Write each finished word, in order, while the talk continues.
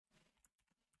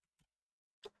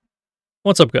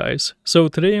What's up, guys? So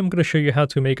today I'm going to show you how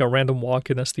to make a random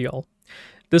walk in SDL.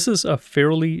 This is a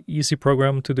fairly easy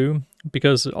program to do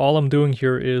because all I'm doing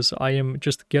here is I am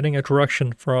just getting a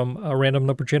direction from a random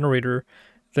number generator,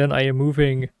 then I am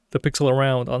moving the pixel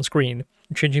around on screen,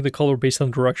 changing the color based on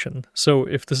direction. So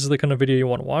if this is the kind of video you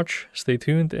want to watch, stay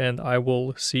tuned and I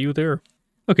will see you there.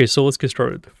 Okay, so let's get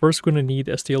started. First we're going to need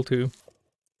SDL2.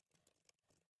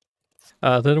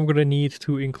 Then I'm going to need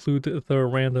to include the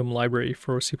random library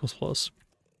for C++.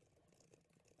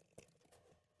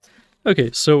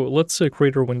 Okay, so let's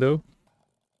create our window.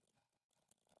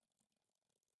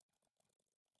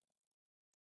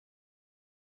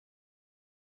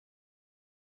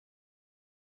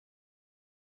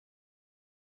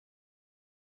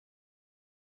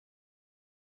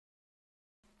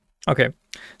 Okay,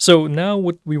 so now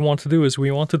what we want to do is we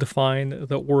want to define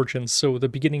the origin, so the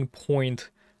beginning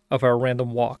point of our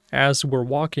random walk. As we're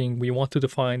walking, we want to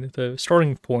define the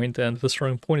starting point, and the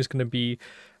starting point is going to be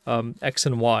x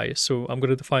and y. So I'm going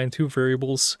to define two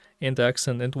variables, int x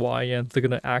and int y, and they're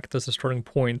going to act as the starting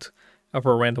point of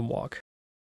our random walk.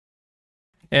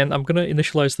 And I'm going to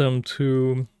initialize them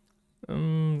to,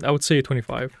 I would say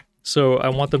 25. So I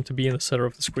want them to be in the center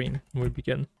of the screen when we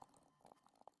begin.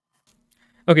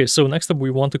 Okay, so next up we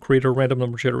want to create a random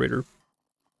number generator.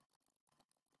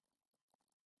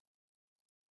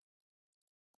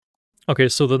 Okay,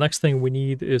 so the next thing we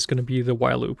need is going to be the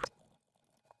while loop.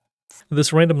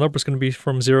 This random number is going to be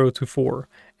from 0 to 4.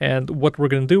 And what we're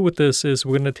going to do with this is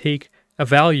we're going to take a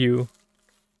value,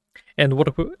 and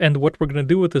what we're going to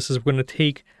do with this is we're going to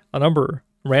take a number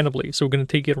randomly. So we're going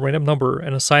to take a random number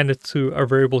and assign it to a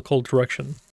variable called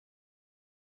direction.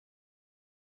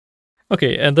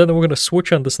 Okay, and then we're going to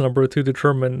switch on this number to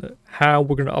determine how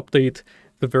we're going to update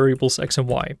the variables x and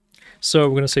y. So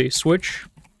we're going to say switch,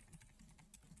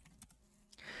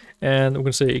 and we're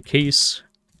going to say case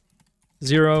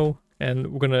 0,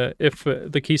 and we're going to, if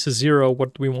the case is 0,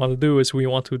 what we want to do is we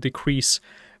want to decrease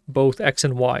both x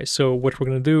and y. So what we're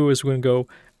going to do is we're going to go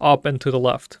up and to the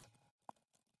left.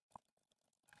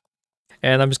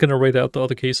 And I'm just going to write out the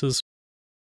other cases.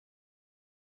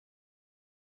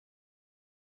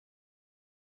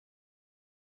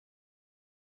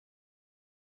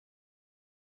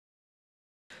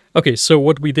 Okay, so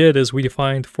what we did is we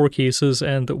defined 4 cases,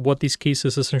 and what these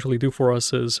cases essentially do for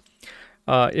us is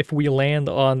if we land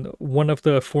on one of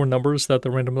the 4 numbers that the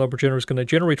random number generator is going to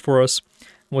generate for us,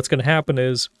 what's going to happen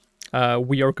is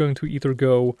we are going to either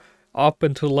go up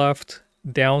and to the left,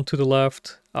 down to the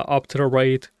left, up to the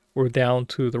right, or down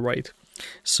to the right.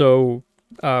 So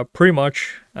pretty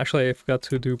much, actually I forgot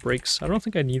to do breaks. I don't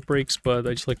think I need breaks, but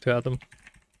I just like to add them.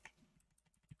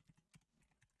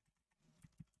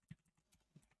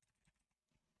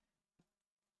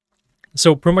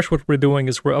 So pretty much what we're doing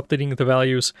is we're updating the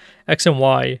values x and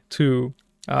y to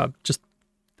just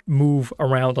move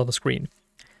around on the screen.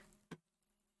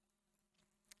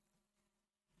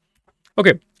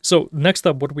 Okay, so next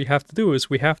up what we have to do is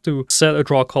we have to set a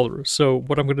draw color. So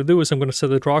what I'm going to do is I'm going to set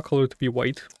the draw color to be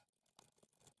white.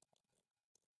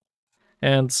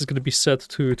 And this is going to be set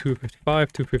to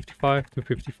 255, 255,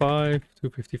 255,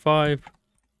 255.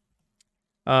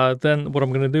 Then what I'm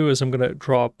going to do is I'm going to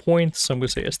draw a point. So I'm going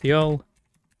to say SDL,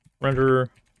 render,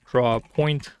 draw a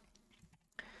point.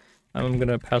 I'm going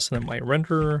to pass in my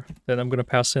render. Then I'm going to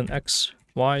pass in X,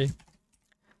 Y.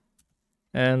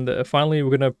 And finally,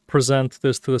 we're going to present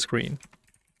this to the screen.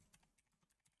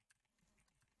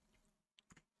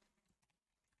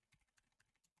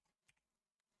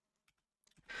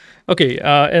 Okay,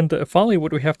 and finally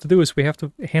what we have to do is we have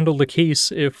to handle the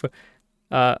case if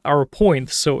our point,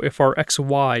 so if our x,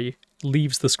 y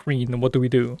leaves the screen, what do we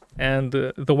do? And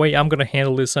the way I'm going to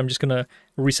handle this, I'm just going to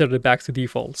reset it back to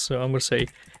default. So I'm going to say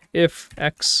if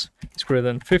x is greater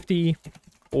than 50,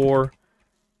 or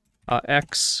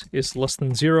x is less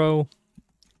than 0,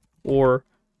 or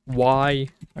y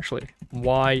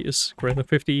is greater than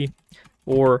 50,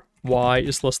 or y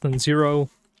is less than 0,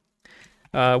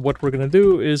 what we're going to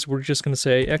do is we're just going to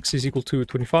say x is equal to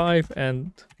 25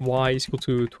 and y is equal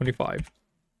to 25.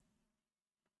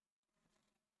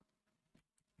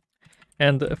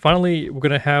 And finally, we're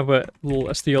going to have a little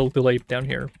SDL delay down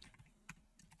here.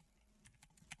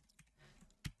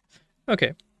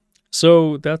 Okay,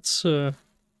 so that's,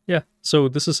 yeah, so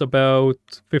this is about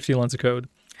 50 lines of code.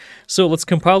 So let's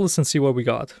compile this and see what we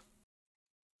got.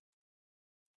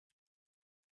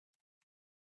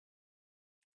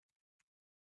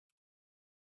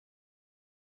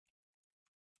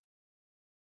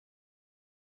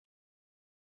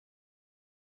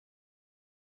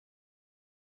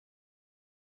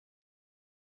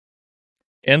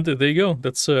 And there you go,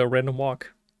 that's a random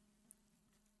walk.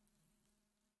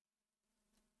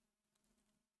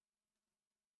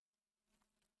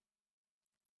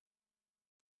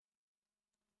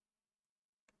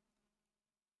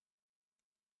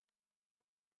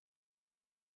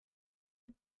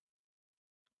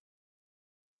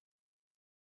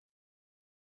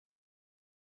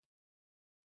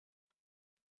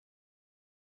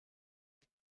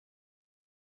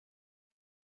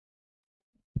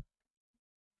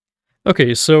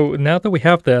 Okay, so now that we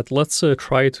have that, let's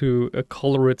try to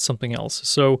color it something else.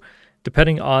 So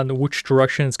depending on which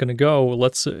direction it's going to go,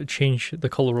 let's change the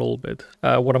color a little bit.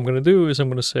 What I'm going to do is I'm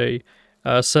going to say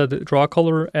set draw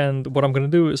color, and what I'm going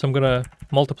to do is I'm going to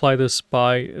multiply this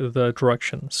by the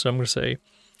direction. So I'm going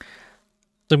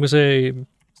to say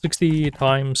 60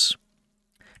 times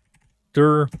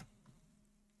dir,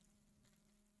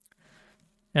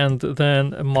 and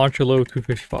then modulo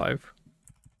 255.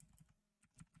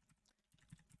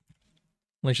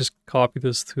 Let's just copy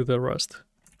this to the rest.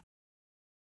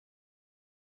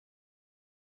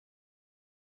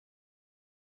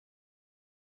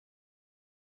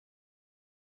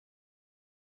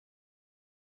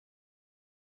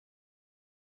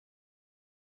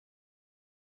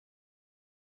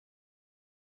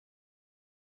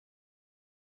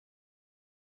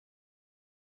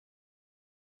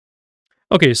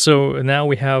 Okay, so now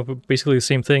we have basically the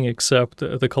same thing, except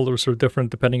the colors are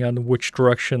different depending on which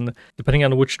direction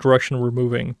we're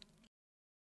moving.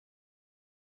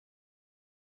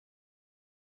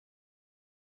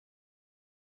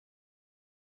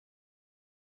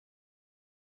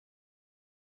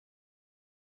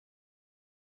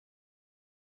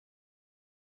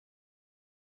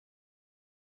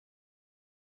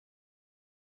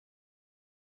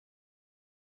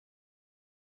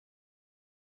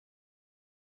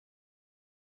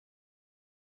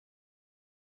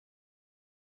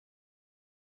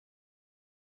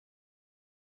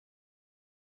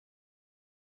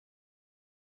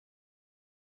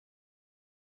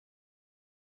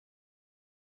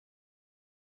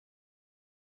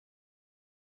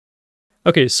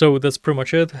 Okay, so that's pretty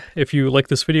much it. If you like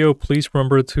this video, please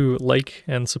remember to like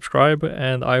and subscribe,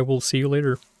 and I will see you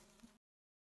later.